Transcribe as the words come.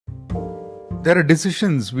There are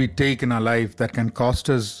decisions we take in our life that can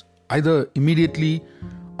cost us either immediately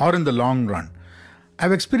or in the long run.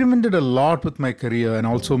 I've experimented a lot with my career and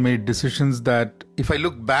also made decisions that, if I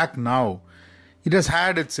look back now, it has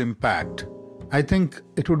had its impact. I think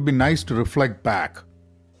it would be nice to reflect back.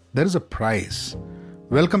 There is a price.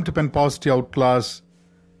 Welcome to Pen Positive Outclass.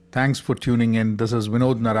 Thanks for tuning in. This is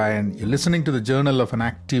Vinod Narayan. You're listening to the Journal of an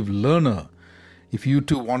Active Learner. If you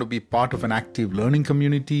too want to be part of an active learning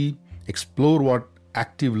community, explore what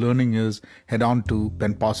active learning is, head on to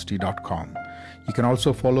penpositive.com. You can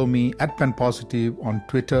also follow me at penpositive on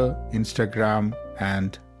Twitter, Instagram,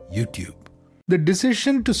 and YouTube. The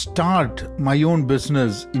decision to start my own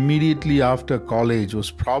business immediately after college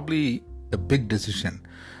was probably a big decision.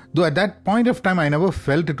 Though at that point of time, I never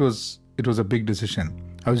felt it was a big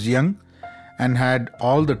decision. I was young and had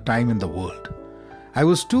all the time in the world. I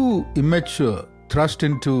was too immature, thrust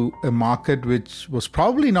into a market which was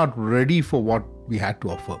probably not ready for what we had to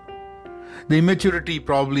offer. The immaturity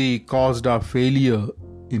probably caused our failure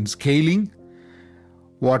in scaling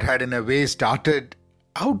what had in a way started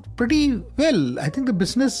out pretty well. I think the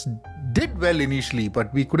business did well initially,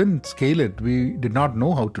 but we couldn't scale it. We did not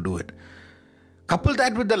know how to do it. Couple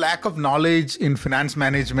that with the lack of knowledge in finance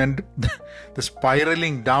management, the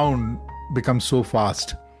spiraling down becomes so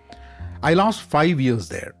fast. I lost 5 years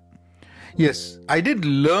there. Yes, I did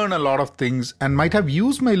learn a lot of things and might have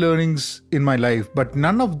used my learnings in my life, but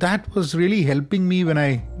none of that was really helping me when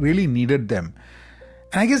I really needed them.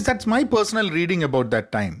 And I guess that's my personal reading about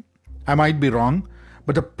that time. I might be wrong,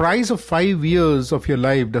 but the price of 5 years of your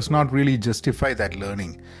life does not really justify that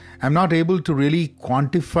learning. I'm not able to really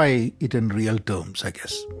quantify it in real terms, I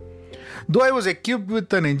guess. Though I was equipped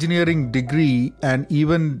with an engineering degree and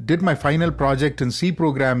even did my final project in C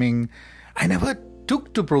programming, I never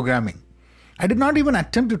took to programming. I did not even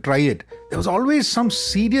attempt to try it. There was always some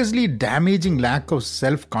seriously damaging lack of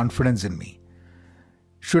self-confidence in me.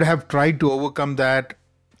 Should have tried to overcome that.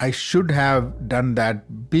 I should have done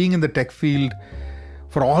that. Being in the tech field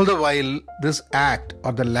for all the while, this act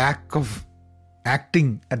or the lack of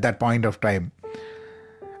acting at that point of time,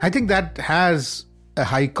 I think that has a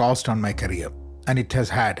high cost on my career, and it has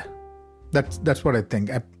had. That's what I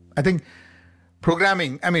think. I think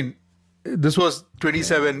programming, this was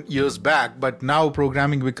 27 years back, but now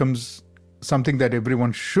programming becomes something that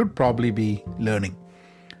everyone should probably be learning.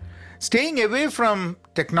 Staying away from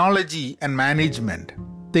technology and management,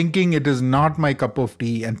 thinking it is not my cup of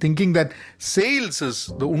tea, and thinking that sales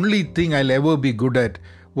is the only thing I'll ever be good at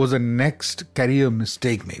was a next career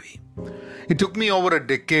mistake maybe. It took me over a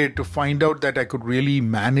decade to find out that I could really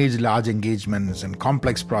manage large engagements and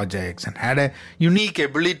complex projects and had a unique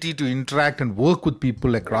ability to interact and work with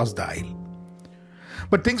people across the aisle.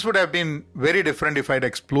 But things would have been very different if I'd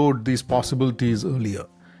explored these possibilities earlier.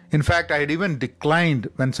 In fact, I had even declined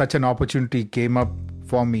when such an opportunity came up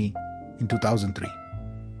for me in 2003.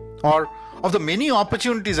 Or of the many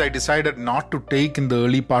opportunities I decided not to take in the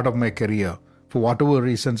early part of my career for whatever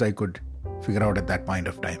reasons I could figure out at that point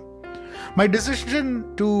of time. My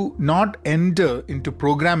decision to not enter into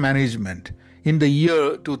program management in the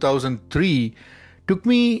year 2003 took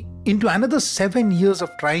me into another 7 years of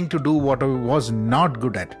trying to do what I was not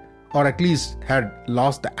good at, or at least had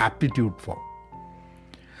lost the aptitude for.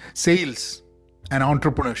 Sales and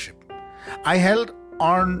entrepreneurship. I held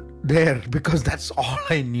on there because that's all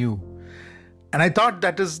I knew. And I thought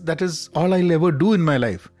that is all I'll ever do in my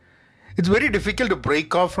life. It's very difficult to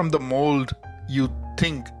break off from the mold you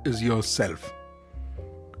think is yourself.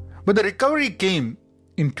 But the recovery came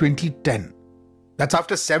in 2010. That's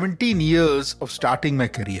after 17 years of starting my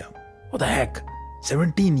career. What the heck?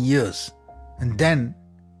 17 years. And then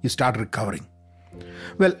you start recovering.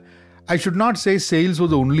 Well, I should not say sales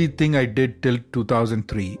was the only thing I did till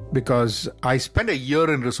 2003, because I spent a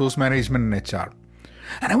year in resource management and HR.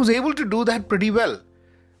 And I was able to do that pretty well.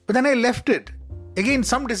 But then I left it. Again,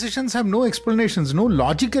 some decisions have no explanations, no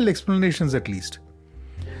logical explanations at least.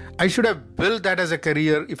 I should have built that as a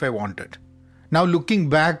career if I wanted. Now looking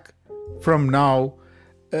back from now,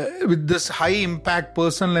 with this high impact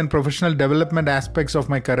personal and professional development aspects of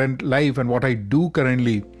my current life and what I do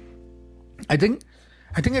currently, I think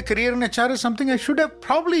a career in HR is something I should have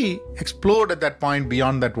probably explored at that point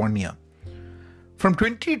beyond that 1 year. From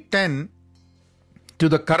 2010 to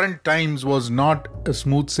the current times was not a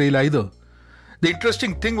smooth sail either. The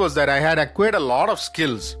interesting thing was that I had acquired a lot of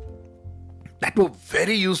skills that were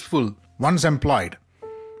very useful once employed,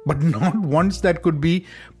 but not ones that could be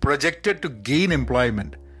projected to gain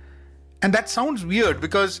employment. And that sounds weird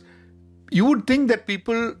because you would think that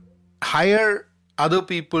people hire other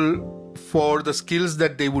people for the skills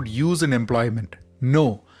that they would use in employment.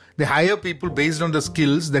 No, They hire people based on the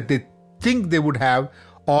skills that they think they would have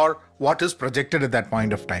or what is projected at that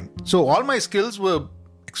point of time. So all my skills were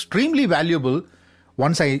extremely valuable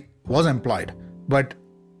once I was employed. But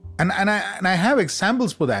and I have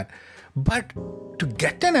examples for that. But to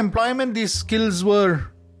get an employment, these skills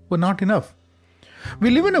were not enough.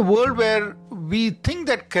 We live in a world where we think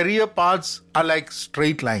that career paths are like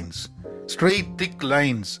straight lines, straight, thick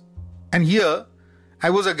lines. And here, I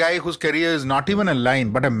was a guy whose career is not even a line,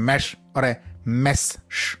 but a mesh or a mesh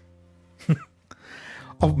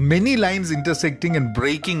of many lines intersecting and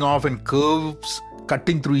breaking off and curves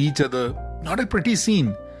cutting through each other. Not a pretty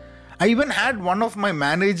scene. I even had one of my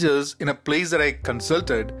managers in a place that I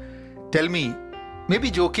consulted tell me, maybe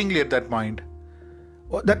jokingly at that point,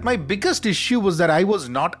 that my biggest issue was that I was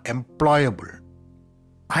not employable.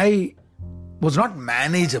 I was not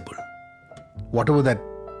manageable. Whatever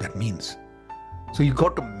that means. So you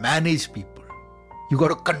got to manage people. You got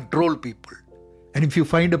to control people. And if you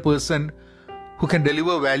find a person who can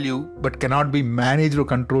deliver value but cannot be managed or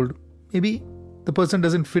controlled, maybe the person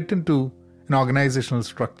doesn't fit into an organizational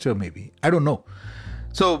structure, maybe. I don't know.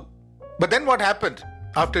 So, but then what happened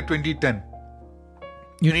after 2010?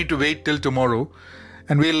 You need to wait till tomorrow.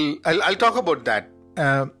 And I'll talk about that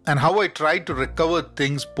and how I tried to recover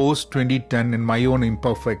things post 2010 in my own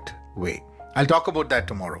imperfect way. I'll talk about that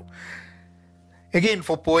tomorrow. Again,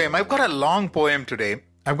 for poem, I've got a long poem today.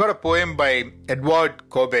 I've got a poem by Edvard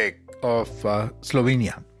Kobek of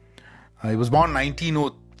Slovenia. He was born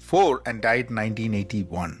 1904 and died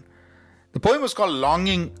 1981. The poem was called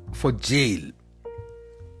Longing for Jail.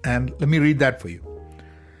 And let me read that for you.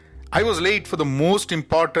 I was late for the most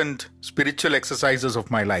important spiritual exercises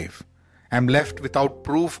of my life. I am left without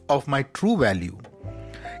proof of my true value.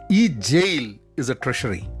 Each jail is a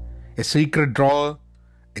treasury, a secret drawer,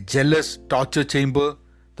 a jealous torture chamber,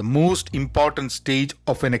 the most important stage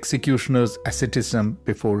of an executioner's asceticism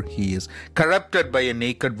before he is corrupted by a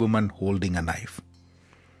naked woman holding a knife.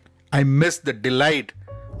 I miss the delight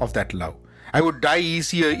of that love. I would die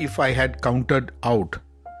easier if I had counted out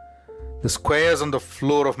the squares on the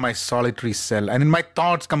floor of my solitary cell, and in my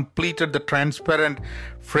thoughts completed the transparent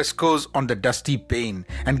frescoes on the dusty pane,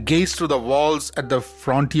 and gazed through the walls at the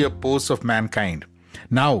frontier posts of mankind.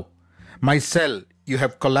 Now, my cell, you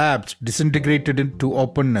have collapsed, disintegrated into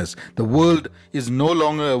openness. The world is no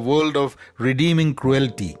longer a world of redeeming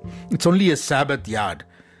cruelty. It's only a Sabbath yard.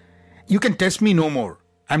 You can test me no more.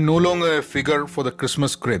 I'm no longer a figure for the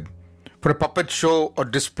Christmas crib, for a puppet show or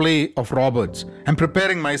display of robots. I'm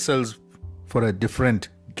preparing myself for a different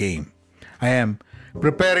game. I am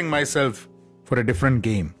preparing myself for a different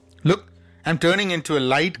game. Look, I'm turning into a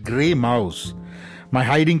light grey mouse. My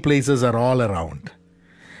hiding places are all around.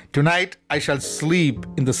 Tonight I shall sleep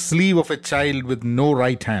in the sleeve of a child with no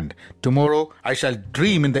right hand. Tomorrow I shall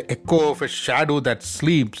dream in the echo of a shadow that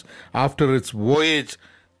sleeps after its voyage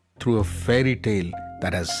through a fairy tale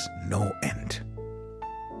that has no end.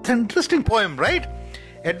 It's an interesting poem, right?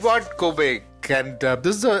 Edvard Kobek. And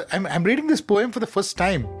this is I'm reading this poem for the first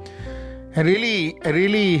time. I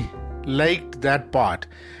really liked that part.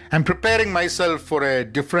 I'm preparing myself for a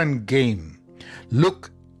different game.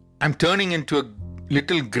 Look, I'm turning into a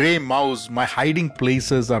little grey mouse. My hiding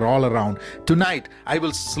places are all around. Tonight, I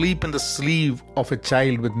will sleep in the sleeve of a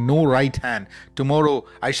child with no right hand. Tomorrow,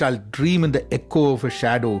 I shall dream in the echo of a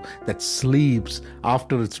shadow that sleeps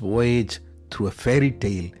after its voyage through a fairy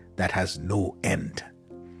tale that has no end.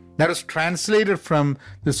 That was translated from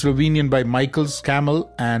the Slovenian by Michael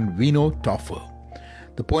Scammell and Vino Toffer.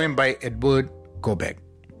 The poem by Edvard Kobek.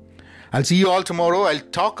 I'll see you all tomorrow. I'll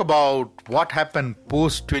talk about what happened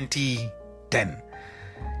post 2010.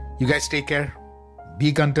 You guys take care.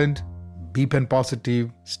 Be content. Be pen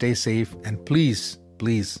positive. Stay safe. And please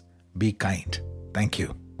be kind. Thank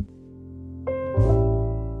you.